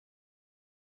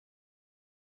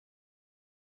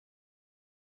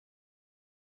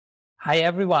Hi,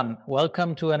 everyone.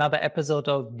 Welcome to another episode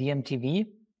of DiEM25.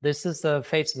 This is the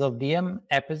Faces of DiEM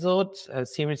episode, a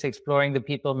series exploring the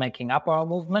people making up our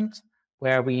movement,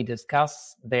 where we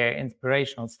discuss their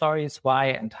inspirational stories, why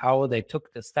and how they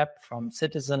took the step from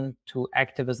citizen to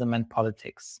activism and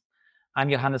politics. I'm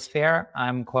Johannes Fehr.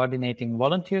 I'm coordinating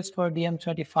volunteers for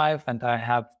DiEM25, and I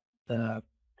have the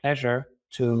pleasure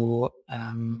to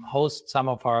host some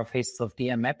of our Faces of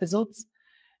DiEM episodes.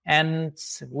 And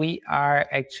we are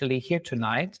actually here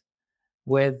tonight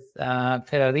with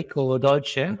Federico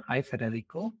Dolce. Hi,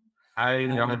 Federico. Hi,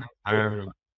 Johannes.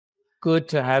 Good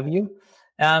to have you.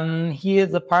 He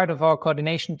is a part of our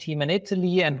coordination team in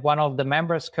Italy and one of the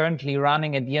members currently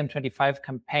running a DiEM25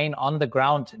 campaign on the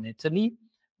ground in Italy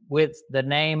with the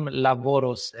name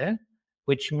Lavoro Se,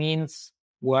 which means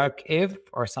work if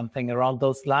or something around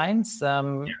those lines.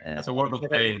 That's a word of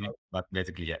pain, but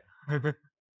basically, yeah.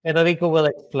 Federico will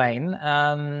explain.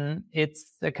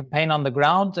 It's a campaign on the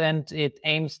ground and it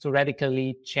aims to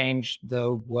radically change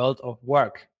the world of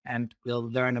work. And we'll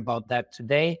learn about that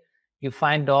today. You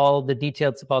find all the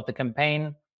details about the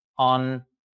campaign on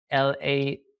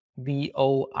lavoro-se.it,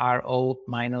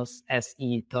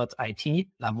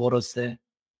 lavorose.it.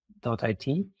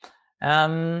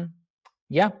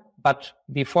 But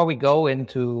before we go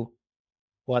into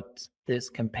what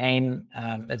this campaign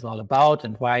is all about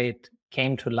and why it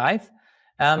came to life,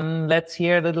 let's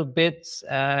hear a little bit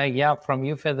from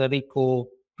you, Federico.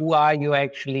 Who are you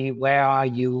actually? Where are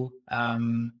you?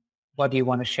 What do you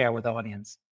want to share with the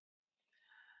audience?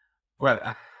 Well,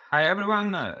 hi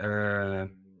everyone.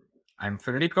 I'm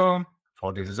Federico,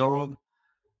 40 years old.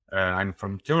 I'm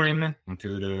from Turin,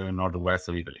 into the northwest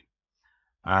of Italy.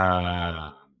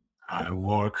 I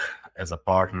work as a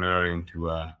partner into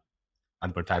an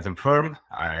advertising firm.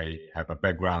 I have a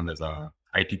background as a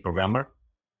IT programmer,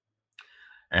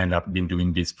 and I've been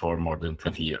doing this for more than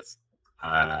 20 years.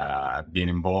 I've been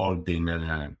involved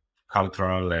in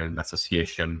cultural and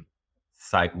association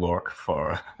side work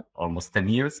for almost 10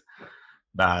 years,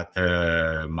 but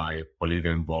my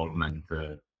political involvement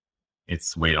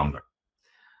it's way longer.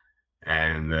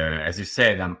 And as you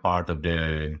said, I'm part of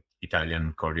the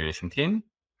Italian coordination team,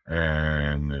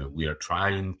 and we are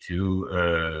trying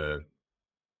to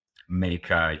make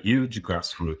a huge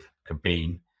grassroots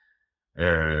campaign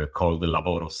called the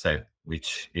Lavoro Se,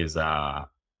 which is a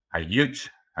huge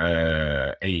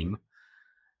aim,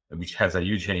 which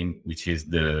is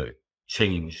the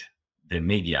change the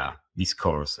media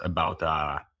discourse about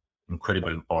an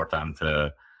incredibly important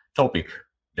topic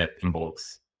that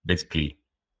involves basically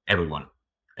everyone.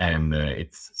 And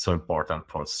it's so important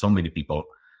for so many people,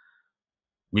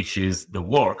 which is the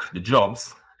work, the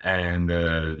jobs, and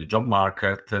the job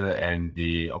market and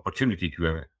the opportunity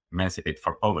to emancipate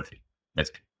from poverty,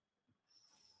 basically.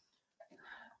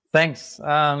 Thanks.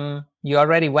 You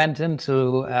already went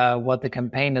into what the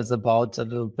campaign is about a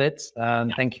little bit.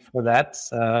 Thank you for that.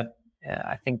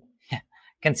 I think I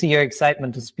can see your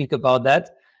excitement to speak about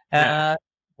that.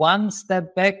 One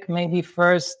step back, maybe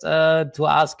first to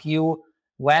ask you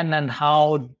when and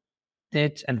how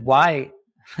and why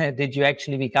did you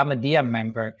actually become a DiEM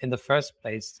member in the first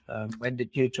place? When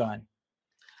did you join?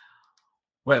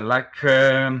 Well, like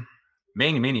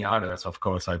many others, of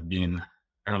course, I've been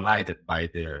enlightened by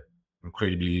the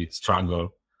incredibly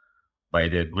struggle by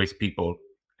the Greek people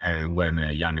and when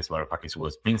Yanis Varoufakis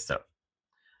was minister.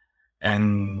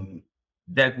 And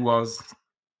that was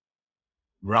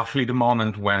roughly the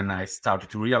moment when I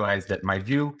started to realize that my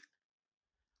view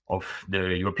of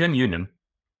the European Union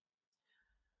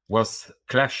was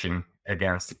clashing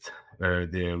against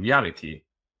the reality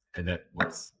that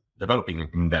was developing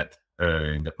in that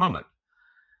moment.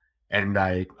 And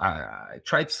I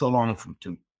tried so long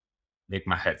to make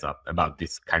my head up about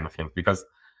this kind of thing, because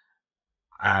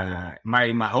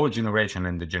my whole generation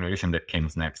and the generation that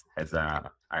comes next has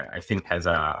a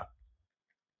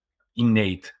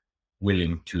innate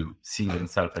willing to see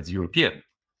themselves as European.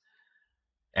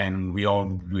 And we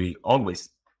always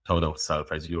thought of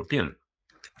ourselves as European.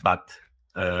 But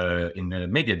in the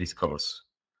media discourse,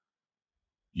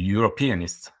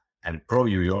 Europeanist and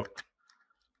pro-Europe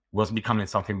was becoming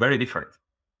something very different,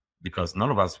 because none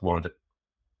of us wanted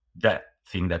that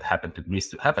thing that happened to Greece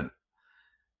to happen.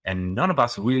 And none of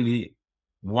us really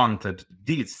wanted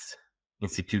this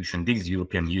institution, this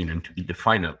European Union, to be the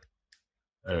final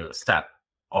step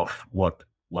of what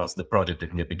was the project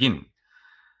in the beginning.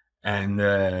 And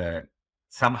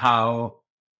somehow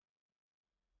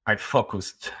I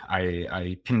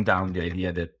pinned down the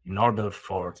idea that in order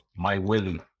for my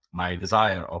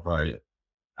desire of a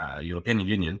European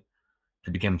Union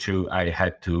to become true, I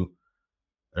had to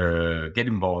get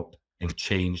involved and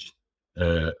change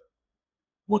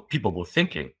what people were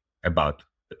thinking about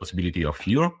the possibility of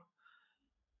Europe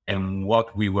and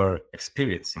what we were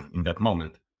experiencing in that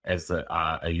moment as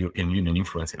a European Union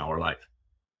influence in our life.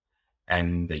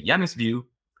 And the Yannis view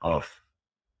of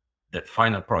that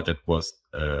final project was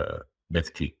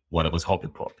basically what I was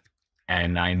hoping for.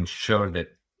 And I'm sure that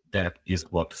that is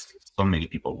what so many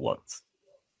people want.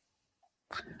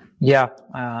 Yeah,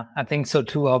 I think so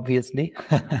too, obviously.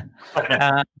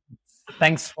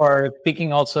 Thanks for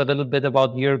speaking also a little bit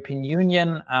about the European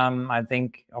Union. I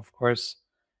think, of course,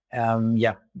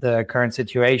 the current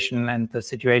situation and the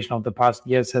situation of the past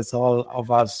years has all of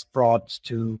us brought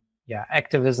to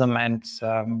activism and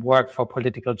work for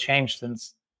political change,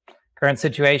 since current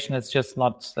situation is just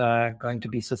not going to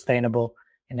be sustainable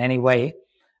in any way.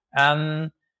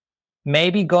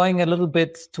 Maybe going a little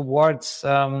bit towards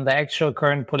the actual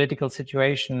current political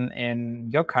situation in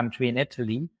your country, in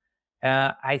Italy,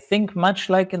 I think much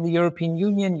like in the European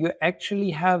Union, you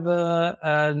actually have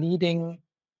a leading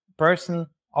person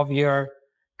of your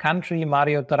country,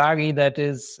 Mario Draghi, that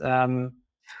is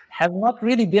has not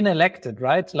really been elected,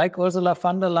 right? Like Ursula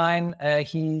von der Leyen,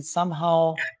 he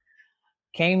somehow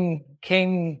came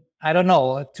I don't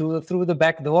know, through the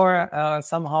back door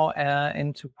somehow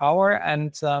into power.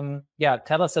 And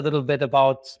tell us a little bit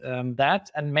about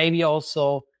that, and maybe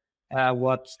also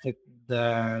what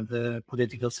the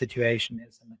political situation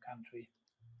is in the country.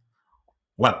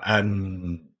 Well,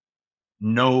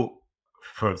 no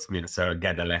first minister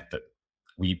get elected.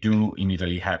 We do in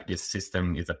Italy have this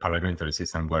system. It's a parliamentary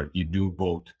system where you do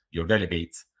vote your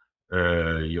delegates,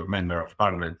 your member of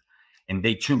parliament, and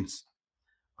they choose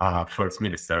first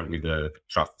minister with a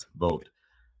trust vote.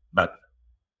 But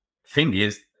thing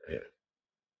is,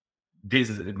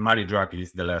 this Mario Draghi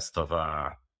is the last of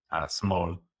a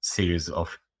small series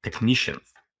of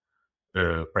technicians,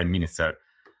 prime minister,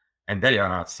 and they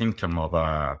are a symptom of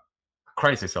a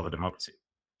crisis of democracy,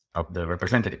 of the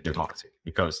representative democracy,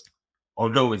 because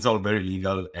although it's all very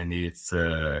legal and it's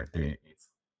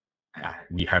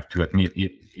we have to admit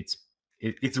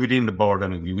it's within the border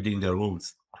and within the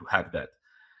rules to have that.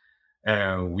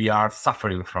 We are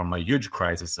suffering from a huge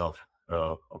crisis of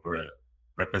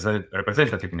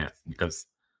representativeness, because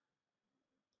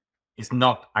it's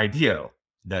not ideal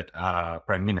that a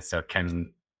prime minister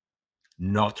can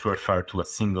not refer to a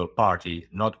single party,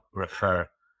 not refer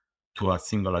to a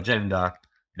single agenda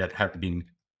that have been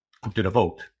put to the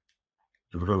vote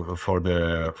for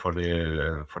the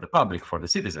public, for the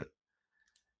citizen.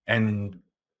 And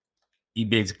he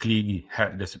basically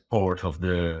had the support of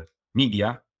the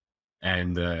media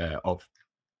and of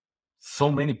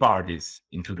so many parties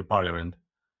into the parliament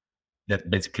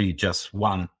that basically just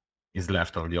one is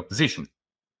left of the opposition.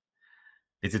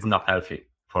 This is not healthy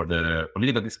for the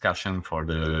political discussion, for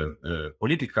the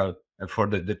political, for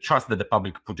the trust that the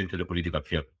public put into the political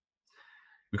field,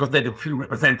 because they don't feel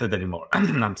represented anymore.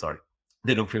 I'm sorry,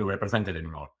 they don't feel represented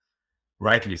anymore.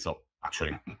 Rightly so,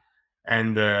 actually,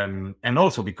 and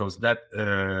also because that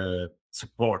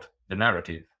support the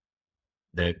narrative,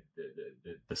 the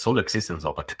sole existence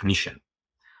of a technician,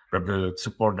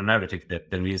 support the narrative that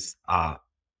there is a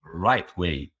right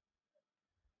way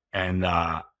and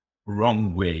a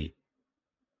wrong way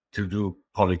to do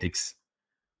politics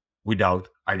without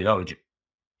ideology.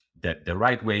 That the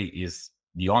right way is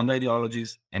beyond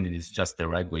ideologies, and it is just the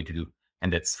right way to do,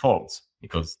 and that's false,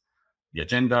 because the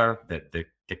agenda that the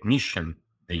technician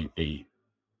they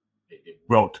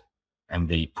wrote and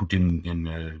they put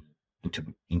into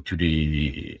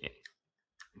the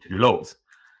laws,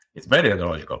 it's very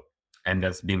ideological, and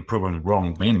that's been proven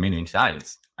wrong many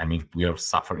times. I mean, we are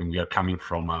suffering. We are coming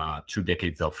from 2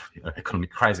 decades of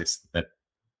economic crisis that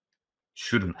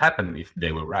shouldn't happen if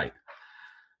they were right,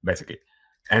 basically.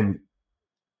 And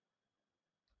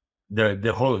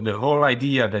the whole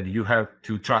idea that you have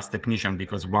to trust technician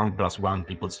because 1 + 1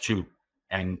 = 2,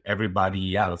 and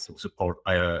everybody else who support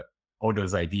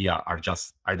others' idea are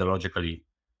just ideologically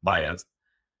biased,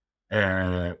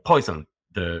 poison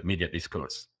the media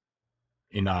discourse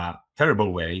in a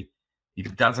terrible way.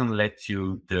 It doesn't let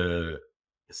you the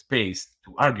space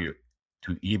to argue,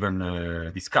 to even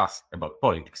discuss about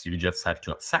politics. You just have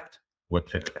to accept what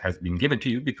has been given to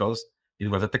you because it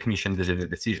was a technician that did the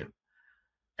decision.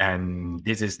 And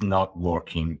this is not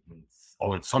working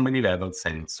on so many levels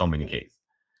and in so many cases.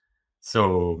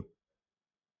 So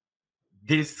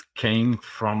this came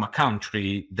from a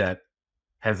country that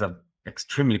has an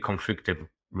extremely conflicted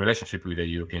relationship with the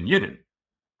European Union,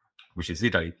 which is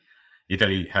Italy.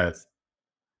 Italy has,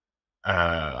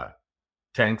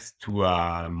 thanks to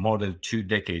more than 2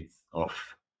 decades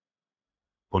of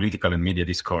political and media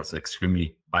discourse,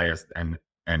 extremely biased and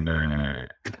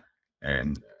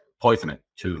poisoned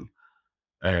too,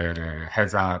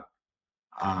 has a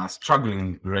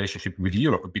struggling relationship with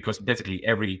Europe, because basically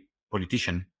every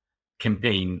politician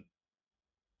campaign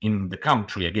in the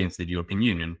country against the European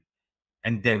Union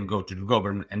and then go to the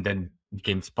government and then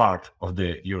becomes part of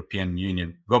the European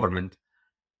Union government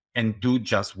and do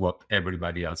just what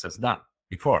everybody else has done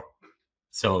before.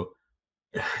 So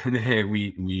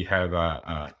we have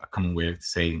a common way of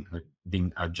saying,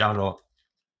 being a giallo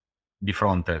di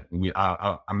fronte, we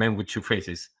are a man with two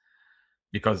faces,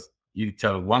 because you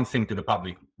tell one thing to the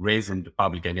public, raising the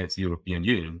public against the European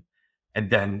Union, and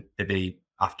then the day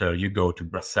after you go to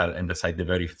Brussels and decide the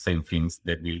very same things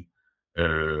that will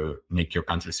make your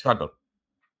country struggle.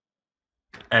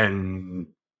 And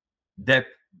that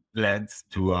led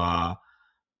to a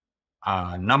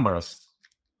numerous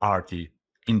party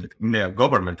in the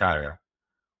government area,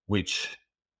 which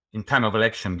in time of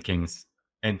election becomes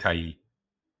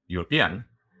anti-European.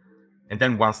 And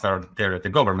then once they're at the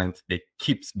government, they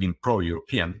keep being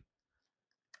pro-European,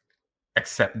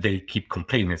 except they keep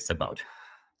complaining about it.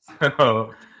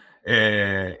 So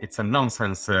it's a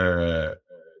nonsense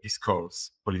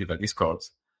discourse, political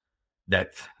discourse,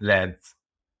 that led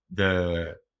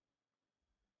the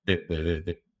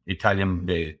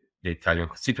Italian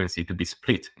constituency to be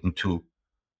split into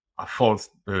a false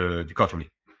dichotomy.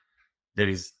 There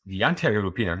is the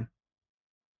anti-European,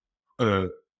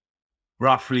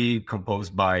 roughly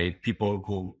composed by people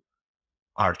who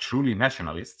are truly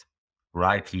nationalists,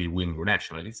 rightly wing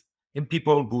nationalists, and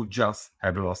people who just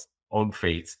have lost all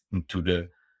faith into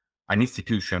an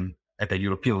institution at a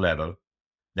European level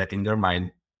that in their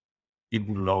mind it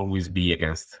will always be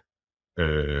against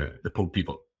the poor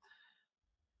people.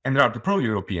 And there are the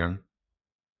pro-European,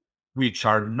 which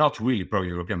are not really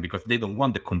pro-European because they don't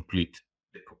want the complete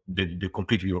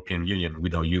European Union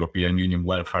without European Union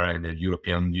welfare and the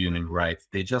European Union rights.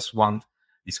 They just want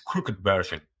this crooked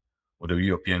version of the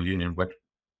European Union where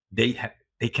they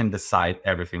can decide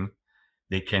everything.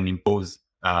 They can impose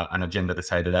an agenda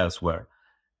decided elsewhere,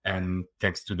 and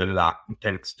thanks to the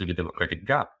democratic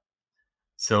gap.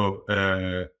 So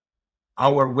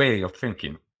our way of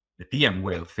thinking, the DiEM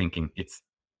way of thinking, it's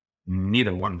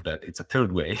neither one of that. It's a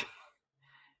third way,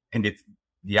 and it's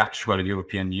the actual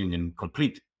European Union,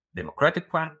 complete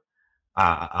democratic one,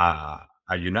 a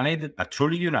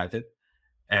truly united,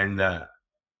 and a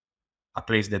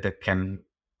place that can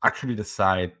actually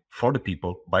decide for the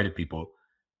people, by the people,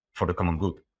 for the common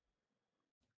good.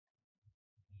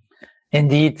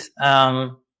 Indeed.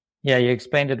 Yeah, you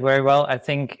explained it very well. I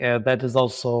think that is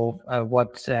also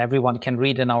what everyone can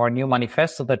read in our new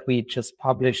manifesto that we just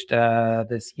published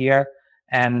this year.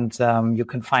 And you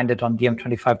can find it on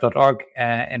DiEM25.org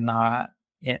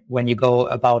when you go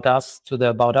About Us to the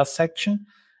About Us section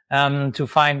to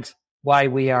find why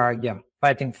we are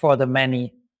fighting for the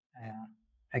many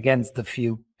against the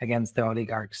few, against the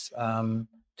oligarchs,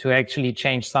 to actually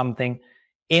change something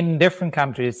in different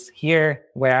countries. Here,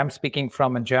 where I'm speaking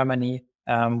from, in Germany,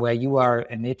 where you are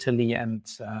in Italy, and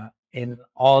in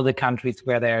all the countries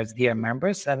where there's DiEM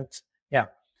members. And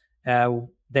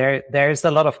there's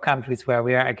a lot of countries where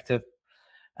we are active.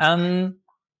 Thank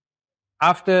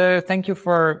you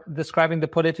for describing the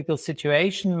political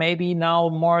situation. Maybe now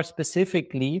more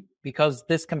specifically, because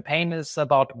this campaign is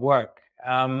about work.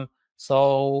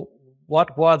 So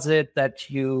what was it that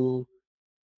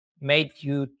made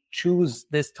you choose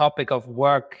this topic of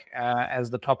work as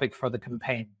the topic for the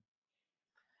campaign?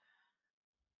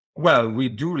 Well, we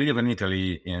do live in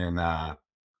Italy in an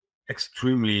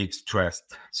extremely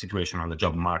stressed situation on the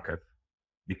job market,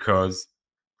 because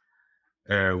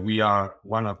we are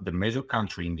one of the major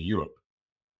countries in Europe,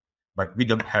 but we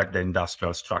don't have the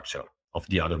industrial structure of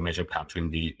the other major country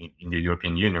in the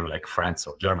European Union, like France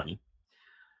or Germany.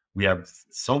 We have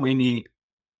so many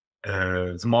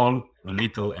small,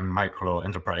 little, and micro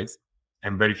enterprise,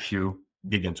 and very few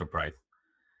big enterprise.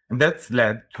 And that's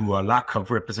led to a lack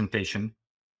of representation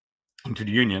into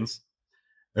the unions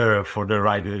for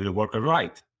the worker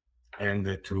right,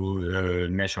 and to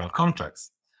national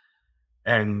contracts.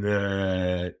 And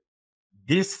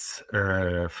this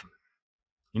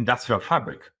industrial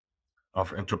fabric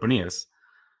of entrepreneurs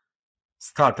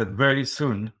started very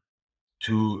soon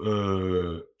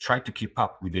to try to keep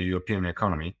up with the European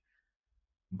economy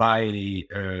by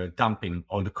dumping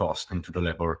all the cost into the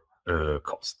labor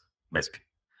cost, basically.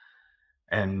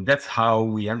 And that's how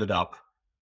we ended up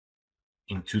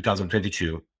in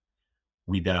 2022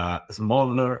 with a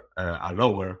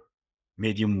lower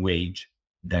medium wage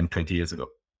than 20 years ago.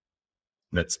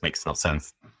 That makes no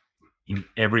sense. In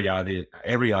every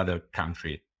other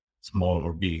country, small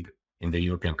or big, in the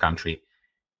European country,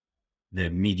 the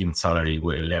medium salary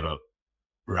level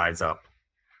rise up,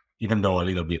 even though a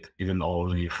little bit, even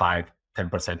only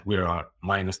 5-10%, we are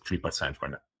minus 3%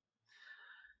 right now.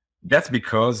 That's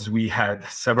because we had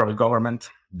several governments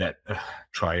that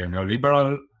try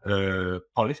neoliberal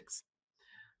politics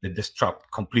that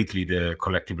disrupt completely the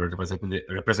collective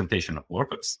representation of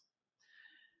workers.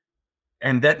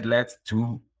 And that led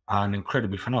to an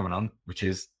incredible phenomenon, which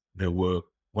is the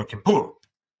working poor.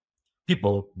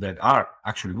 People that are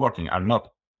actually working are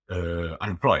not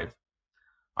unemployed,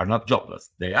 are not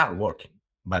jobless. They are working,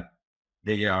 but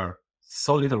they are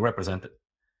so little represented,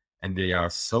 and they are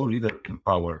so little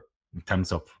empowered in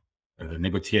terms of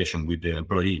negotiation with the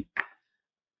employer,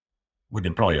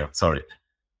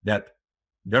 that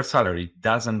their salary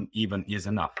doesn't even is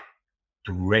enough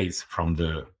to raise from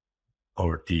the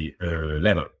poverty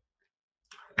level.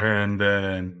 And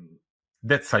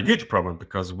that's a huge problem,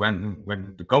 because when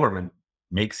the government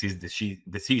makes his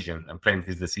decision and plans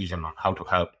his decision on how to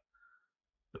help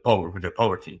the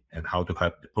poverty and how to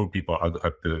help the poor people, how to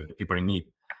help the people in need,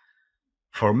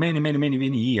 for many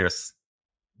years,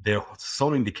 the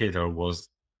sole indicator was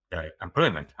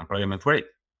employment rate.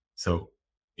 So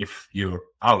if you're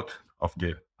out of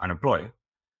the unemployed,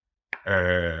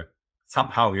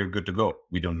 somehow you're good to go.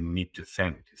 We don't need to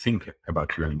think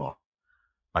about you anymore.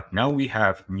 But now we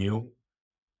have new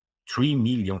 3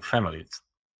 million families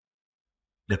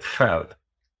that fell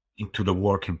into the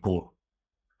working poor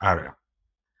area.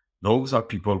 Those are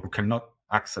people who cannot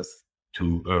access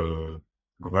to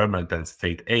government and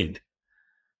state aid,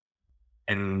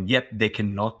 and yet they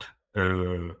cannot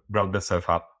bring themselves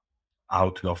up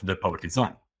out of the poverty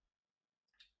zone.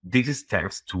 This is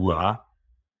thanks to a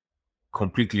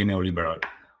completely neoliberal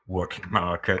working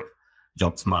market,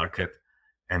 jobs market,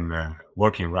 and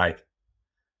working right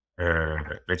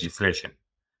legislation.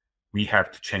 We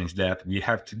have to change that. We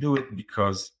have to do it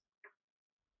because,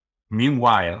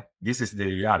 meanwhile, this is the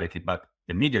reality, but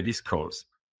the media discourse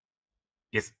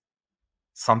is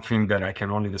something that I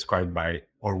can only describe by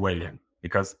Orwellian,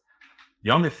 because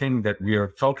the only thing that we are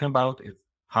talking about is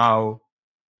how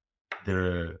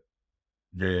the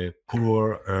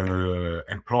poor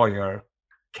employer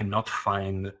cannot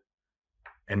find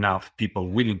enough people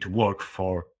willing to work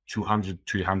for 200,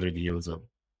 300 euros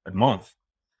a month.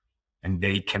 And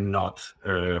they cannot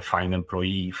find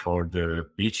employee for the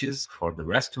beaches, for the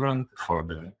restaurant,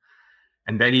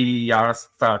 and they are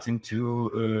starting to,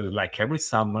 like every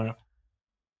summer,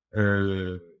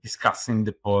 discussing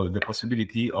the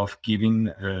possibility of giving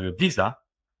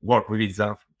work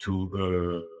visa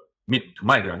to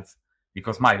migrants,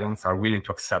 because migrants are willing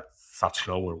to accept such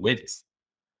lower wages.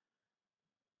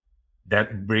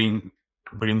 That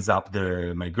brings up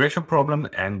the migration problem,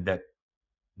 and that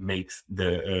makes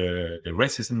the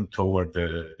racism toward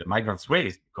the migrants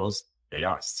raised, because they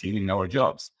are stealing our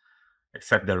jobs.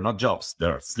 Except they're not jobs,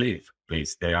 they're slave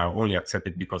place. They are only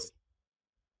accepted because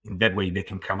in that way they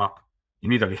can come up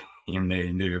in Italy, in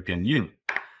the European Union.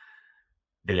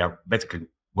 They are basically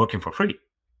working for free,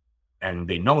 and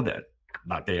they know that,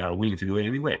 but they are willing to do it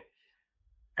anyway.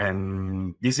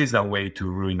 And this is a way to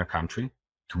ruin a country,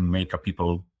 to make a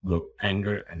people go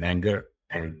anger,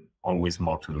 and always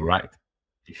more to the right,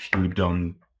 if you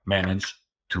don't manage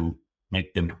to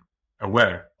make them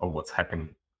aware of what's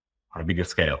happening on a bigger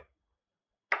scale.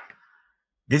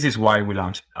 This is why we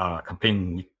launched a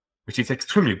campaign which is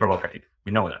extremely provocative.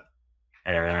 We know that.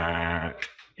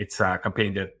 It's a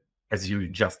campaign that, as you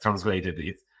just translated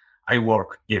it, I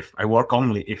work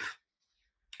only if,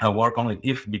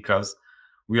 because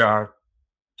we are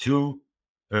too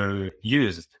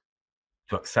used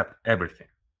to accept everything.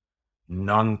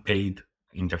 Non-paid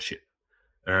internship.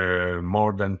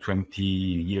 More than 20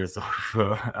 years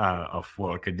of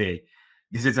work a day.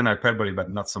 This is an hyperbole, but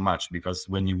not so much, because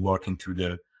when you work into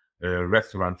the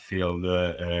restaurant field,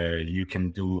 you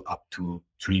can do up to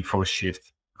 3-4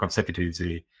 shifts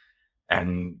consecutively,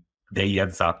 and they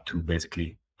adds up to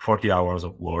basically 40 hours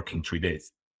of work in 3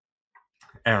 days.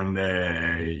 And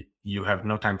you have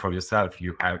no time for yourself.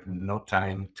 You have no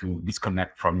time to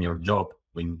disconnect from your job.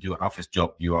 When you do an office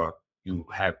job, you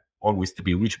have always to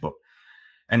be reachable.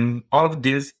 And all of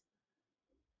this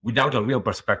without a real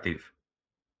perspective,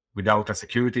 without the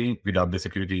security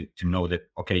to know that,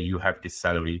 okay, you have this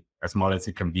salary, as small as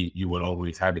it can be, you will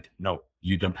always have it. No,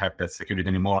 you don't have that security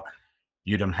anymore.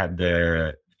 You don't have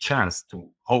the chance to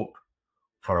hope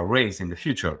for a raise in the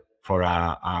future, for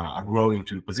a growing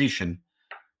to position,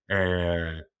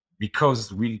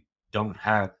 because we don't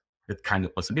have that kind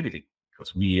of possibility,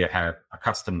 because we have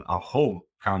accustomed our whole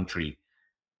country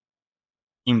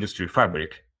industry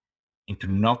fabric into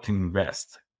not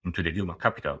invest into the human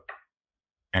capital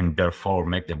and therefore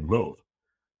make them grow,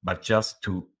 but just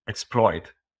to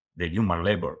exploit the human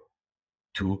labor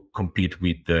to compete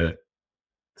with the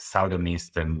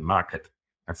Southeastern market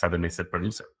and Southeastern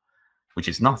producer, which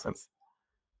is nonsense.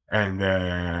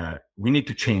 And we need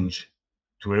to change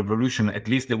to a revolution, at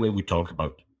least the way we talk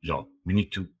about job. We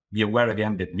need to be aware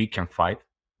again that we can fight.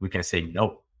 We can say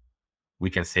no. We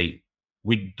can say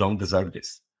we don't deserve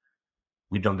this.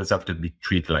 We don't deserve to be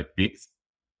treated like pigs.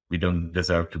 We don't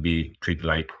deserve to be treated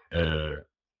like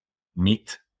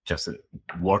meat, just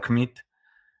work meat.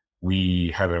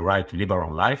 We have a right to live our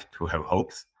own life, to have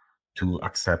hopes, to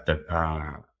accept that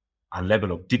a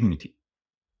level of dignity.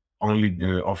 Only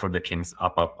offer the kings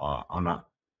up on a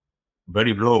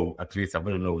very low, at least a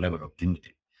very low level of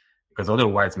dignity, because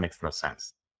otherwise it makes no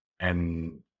sense.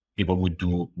 And people would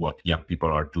do what young people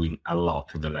are doing a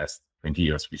lot in the last 20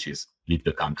 years, which is leave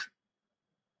the country.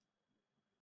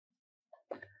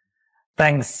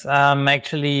 Thanks.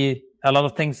 Actually, a lot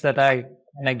of things that I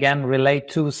can again relate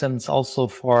to, since also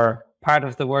for part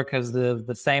of the work is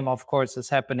the same, of course, is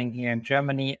happening here in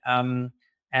Germany. And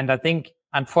I think,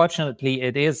 unfortunately,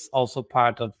 it is also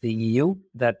part of the EU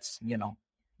that, you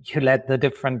let the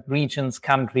different regions,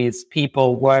 countries,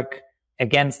 people work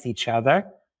against each other,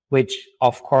 which,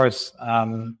 of course,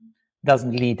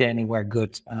 doesn't lead anywhere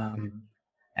good.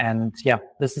 And yeah,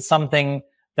 this is something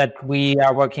that we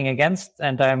are working against,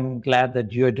 and I'm glad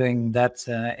that you're doing that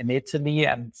in Italy.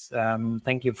 And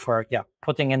thank you for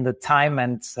putting in the time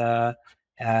and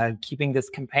keeping this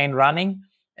campaign running.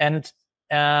 And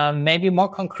maybe more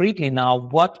concretely now,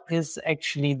 what is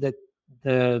actually the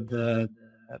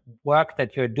work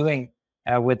that you're doing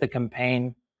with the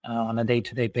campaign on a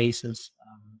day-to-day basis?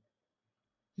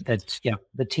 The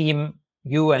team,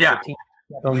 you and the team.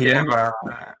 We have an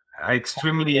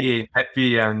extremely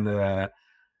happy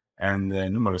and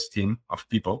numerous team of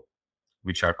people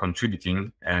which are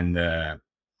contributing, and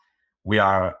we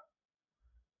are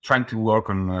trying to work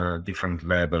on a different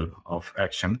level of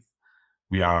action.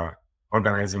 We are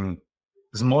organizing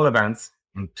small events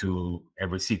into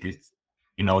every city.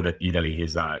 You know that Italy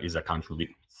is a country with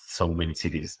so many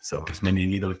cities, so it's many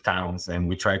little towns, and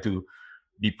we try to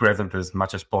be present as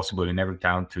much as possible in every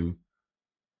town to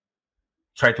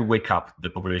try to wake up the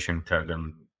population, tell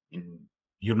them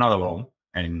you're not alone,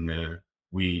 and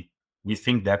we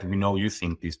think that, we know you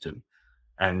think this too,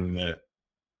 and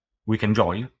we can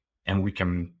join, and we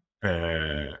can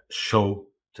show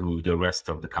to the rest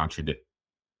of the country that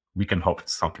we can hope for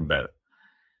something better.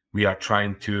 We are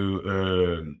trying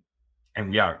to,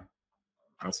 and we are,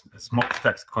 as small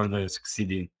steps,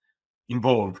 succeeding,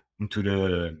 involved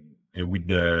into with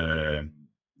the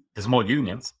small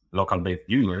unions, local-based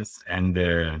unions, and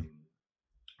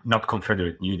not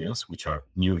confederate unions, which are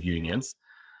new unions.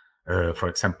 For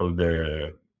example,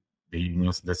 the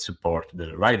unions that support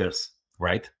the riders,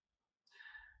 right?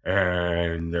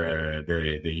 And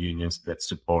the unions that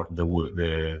support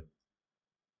the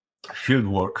field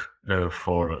work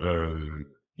for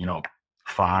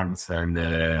farms and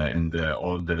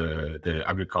all the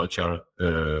agriculture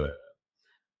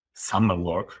summer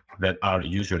work that are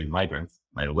usually migrants,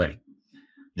 by the way,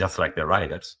 just like the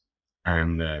riders.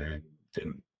 And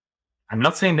I'm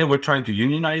not saying they were trying to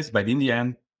unionize, but in the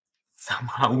end,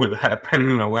 somehow will happen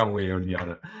in one way or the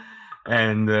other.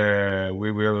 And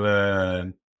we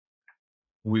will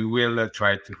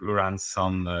try to run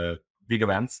some big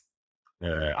events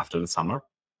after the summer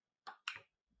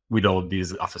with all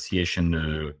these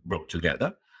associations brought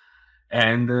together.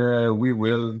 And we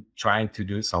will try to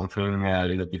do something a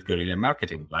little bit guerrilla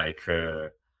marketing, like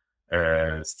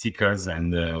stickers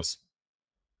and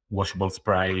washable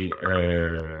spray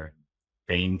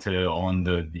paint on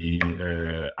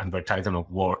the advertisement of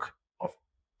work, of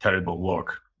terrible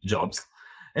work jobs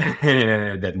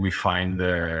that we find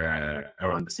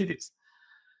around the cities.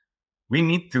 We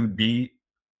need to be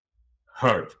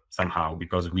heard somehow,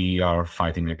 because we are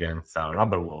fighting against a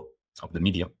rubber wall of the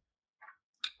media.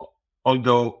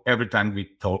 Although every time we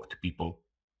talk to people,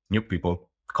 new people,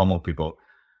 common people,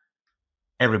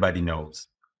 everybody knows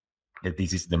that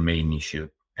this is the main issue.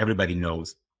 Everybody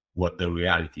knows what the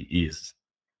reality is,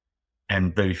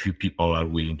 and very few people are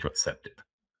willing to accept it.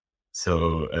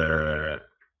 So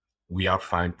we are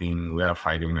fighting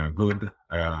a good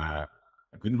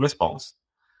response,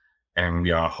 and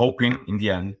we are hoping in the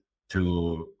end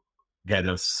to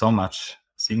gather so much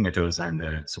signatures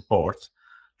and support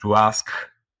to ask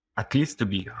at least to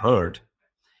be heard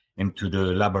into the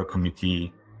labor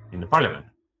committee in the parliament,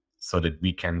 so that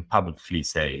we can publicly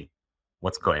say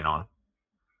what's going on.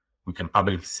 We can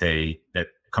publicly say that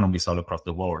economies all across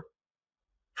the world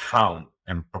found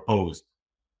and proposed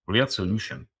real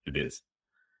solution to this,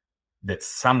 that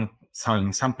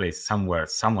in some place, somewhere,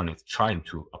 someone is trying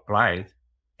to apply it,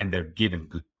 and they're giving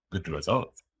good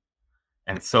results.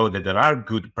 And so that there are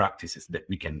good practices that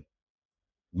we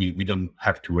don't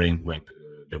have to reinvent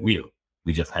the wheel.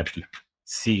 We just have to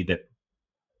see that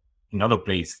in other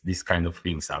places, these kind of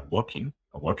things are working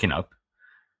out,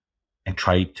 and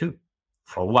try it too.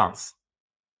 For once,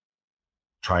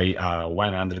 try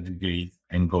 100 degrees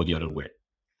and go the other way.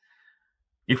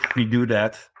 If we do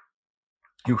that,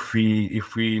 if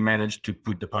we manage to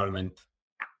put the parliament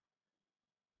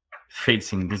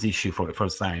facing this issue for the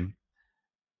first time,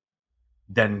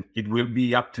 then it will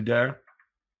be up to them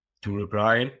to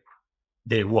reply.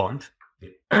 They won't.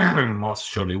 They most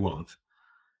surely won't.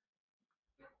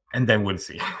 And then we'll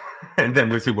see. And then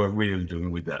we'll see what we'll do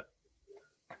with that.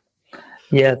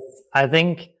 Yes, I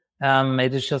think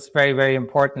it is just very, very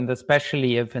important,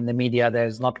 especially if in the media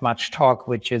there's not much talk,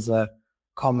 which is a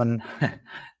common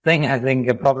thing. I think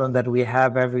a problem that we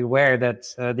have everywhere, that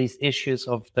these issues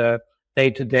of the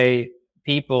day-to-day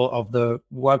people of the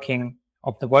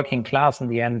working class in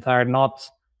the end are not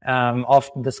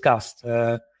often discussed.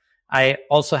 I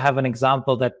also have an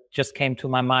example that just came to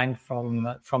my mind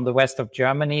from the west of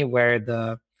Germany, where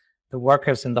the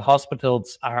workers in the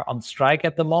hospitals are on strike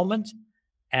at the moment.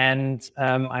 And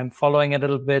I'm following a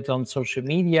little bit on social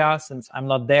media since I'm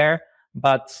not there,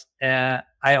 but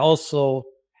I also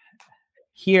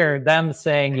hear them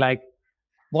saying like,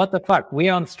 what the fuck,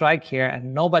 we're on strike here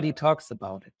and nobody talks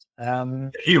about it.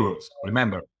 The heroes,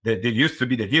 remember, they used to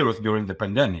be the heroes during the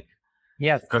pandemic.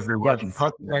 Yes. Because they're working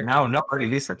hard. Now nobody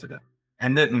listens to them.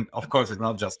 And then, of course, it's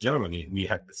not just Germany. We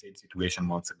had the same situation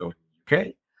months ago in the UK.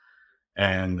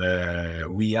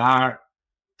 And we are,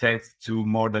 thanks to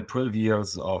more than 12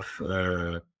 years of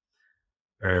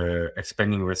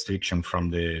expanding restriction from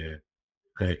the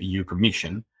EU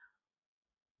Commission,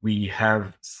 we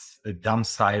have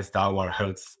downsized our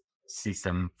health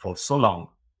system for so long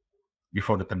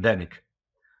before the pandemic.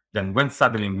 Then when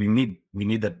suddenly we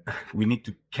need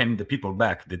to get the people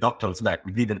back, the doctors back,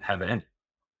 we didn't have any.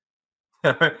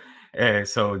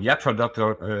 So the actual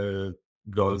doctor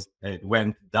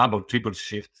went double, triple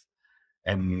shifts,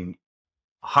 and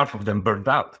half of them burned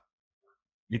out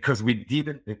because we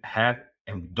didn't have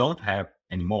and don't have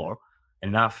anymore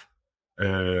enough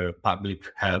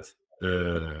public health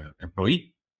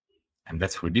employee, and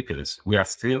that's ridiculous. We are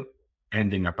still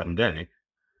ending a pandemic,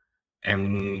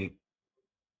 and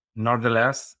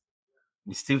nonetheless,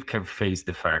 we still can face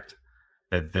the fact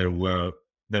that there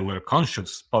were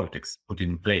conscious politics put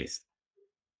in place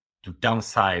to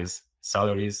downsize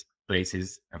salaries,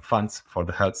 places, and funds for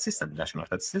the health system, national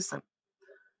health system.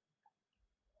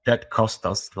 That cost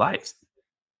us lives,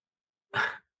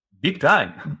 big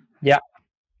time. Yeah,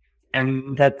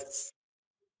 and that's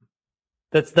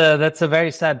a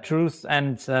very sad truth,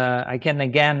 and I can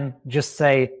again just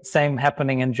say same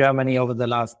happening in Germany over the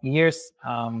last years.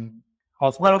 Well,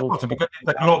 of course, because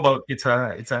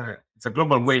it's a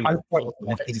global way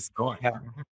that it is going. Yeah.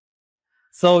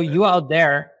 So you out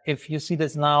there, if you see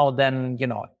this now, then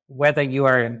whether you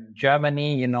are in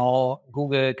Germany,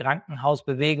 Google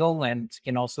Krankenhausbewegung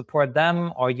and support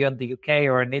them, or you're in the UK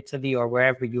or in Italy or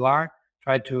wherever you are,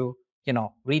 try to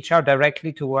reach out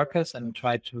directly to workers and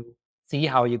try to see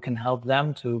how you can help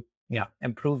them to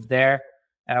improve their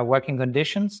working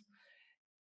conditions.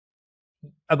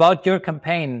 About your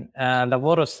campaign,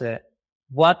 Lavoro Se,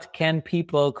 what can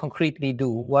people concretely do?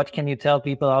 What can you tell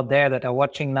people out there that are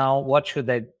watching now? What should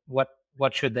they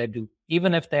do?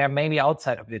 Even if they are maybe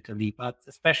outside of Italy, but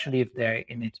especially if they're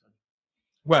in Italy.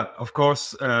 Well, of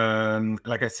course,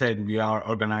 like I said, we are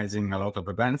organizing a lot of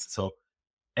events. So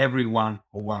everyone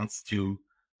who wants to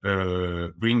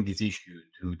bring this issue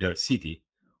to their city,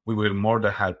 we will more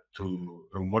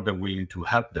than willing to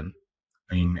help them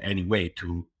in any way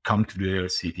to come to their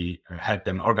city, help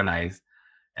them organize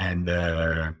and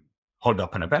hold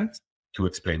up an event to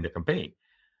explain the campaign.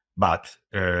 But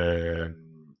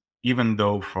even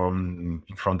though from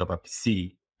in front of a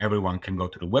PC, everyone can go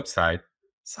to the website,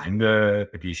 sign the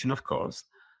petition, of course,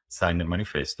 sign the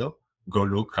manifesto, go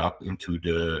look up into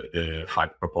the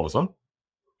fight proposal,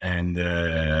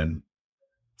 and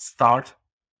start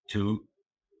to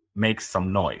make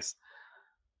some noise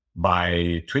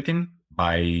by tweeting,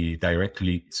 by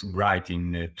directly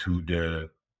writing to the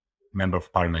member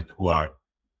of parliament who are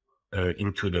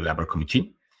into the labor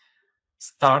committee.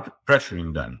 Start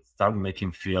pressuring them, start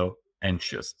making feel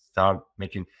anxious, start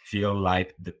making feel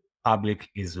like the public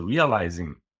is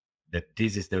realizing that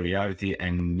this is the reality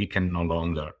and we can no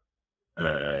longer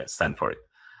stand for it.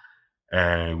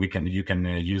 You can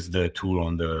use the tool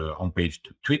on the homepage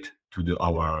to tweet to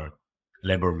our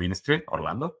labor ministry,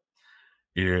 Orlando,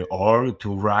 or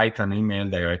to write an email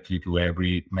directly to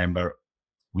every member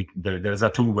there's a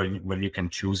tool where you can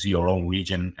choose your own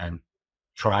region and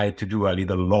try to do a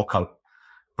little local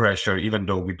pressure, even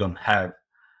though we don't have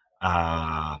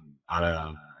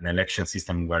an election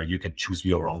system where you can choose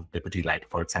your own deputy, like,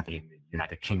 for example, in the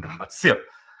United Kingdom. But still,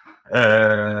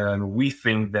 we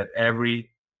think that every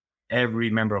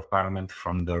member of parliament,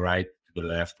 from the right to the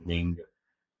left wing,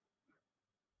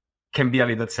 can be a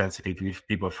little sensitive if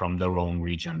people from their own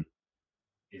region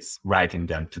is writing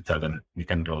them to tell them we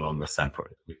can no longer stand for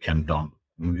it.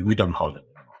 We don't hold it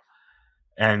anymore.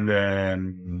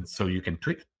 And so you can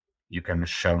tweet, you can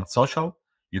share on social,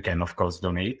 you can of course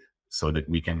donate so that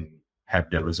we can have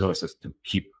the resources to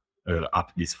keep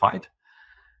up this fight.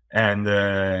 And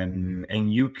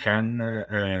you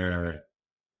can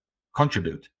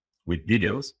contribute with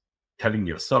videos telling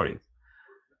your story,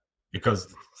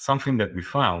 because something that we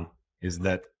found is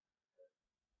that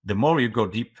the more you go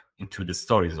deep into the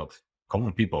stories of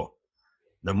common people,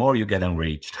 the more you get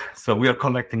enraged. So we are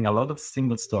collecting a lot of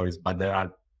single stories, but there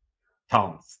are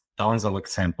tons of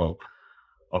examples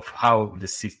of how the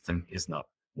system is not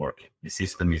working. The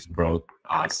system is brought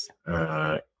us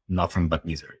nothing but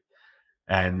misery.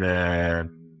 And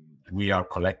we are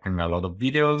collecting a lot of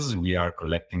videos. We are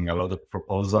collecting a lot of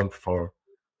proposals for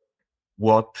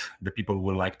what the people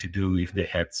would like to do if they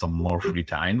had some more free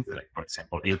time, like, for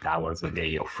example, 8 hours a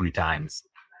day of free times,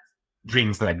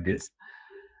 dreams like this.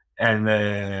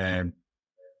 And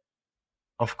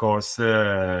of course,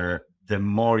 the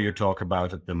more you talk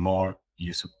about it, the more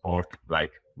you support,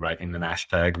 like writing an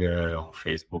hashtag on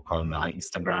Facebook, on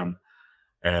Instagram.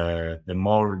 The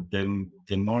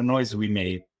more noise we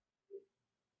make,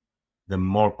 the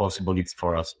more possible it's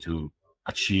for us to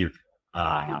achieve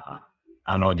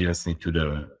an audience into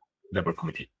the Labour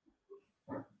Committee.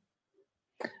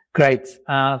 Great,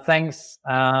 thanks.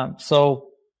 So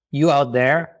you out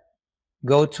there,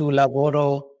 go to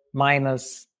lavoro-se.it,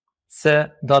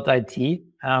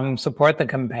 support the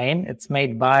campaign. It's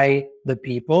made by the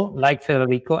people, like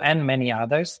Federico and many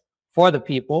others, for the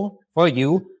people, for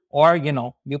you, or,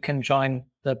 you can join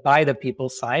the By the People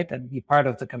side and be part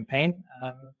of the campaign.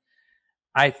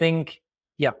 I think,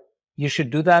 you should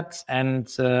do that. And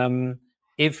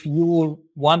if you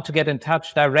want to get in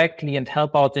touch directly and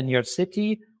help out in your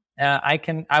city,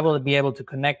 I will be able to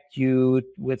connect you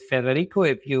with Federico.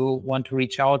 If you want to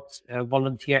reach out,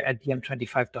 volunteer at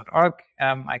DiEM25.org.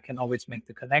 I can always make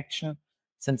the connection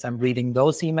since I'm reading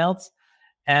those emails.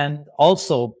 And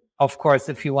also, of course,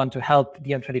 if you want to help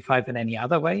DiEM25 in any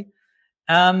other way.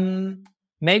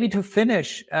 Maybe to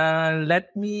finish,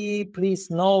 let me please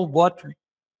know what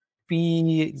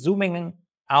be zooming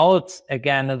out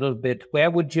again a little bit. Where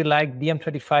would you like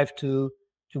DiEM25 to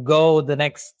go the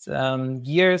next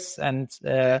years, and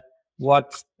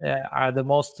what are the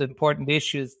most important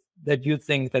issues that you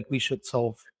think that we should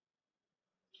solve?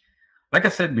 Like I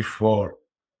said before,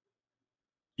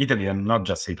 Italy, and not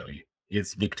just Italy,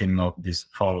 is victim of this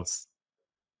false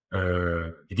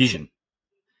division.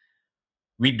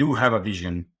 We do have a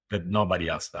vision that nobody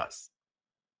else does.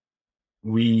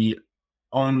 We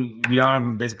are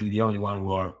basically the only one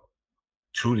who are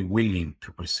truly willing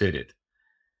to pursue it.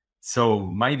 So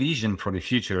my vision for the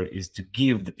future is to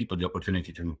give the people the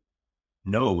opportunity to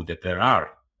know that there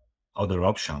are other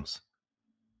options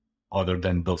other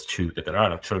than those two, that there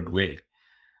are a third way,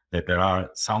 that there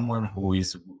are someone who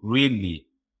is really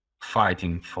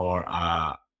fighting for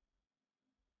a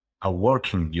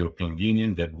working European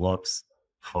Union that works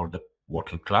for the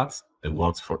working class, that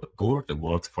works for the poor, that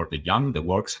works for the young, that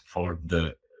works for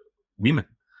the women,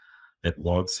 that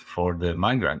works for the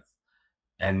migrants.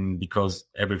 And because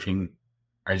everything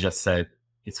I just said,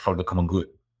 it's for the common good.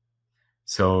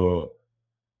 So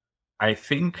I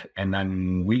think, and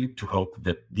I'm willing to hope,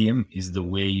 that DiEM is the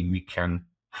way we can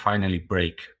finally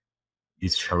break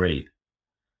this charade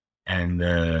and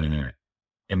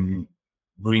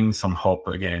bring some hope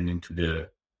again into the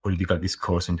political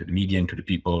discourse, into the media, into the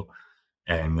people,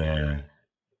 and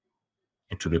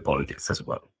into the politics as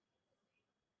well.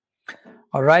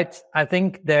 All right. I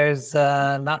think there's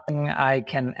nothing I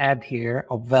can add here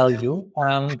of value.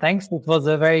 Thanks. It was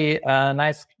a very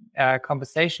nice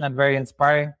conversation and very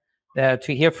inspiring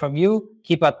to hear from you.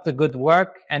 Keep up the good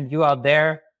work. And you out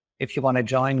there, if you want to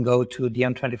join, go to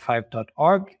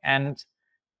DiEM25.org and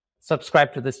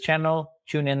subscribe to this channel.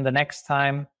 Tune in the next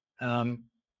time.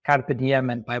 Carpe diem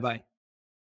and bye-bye.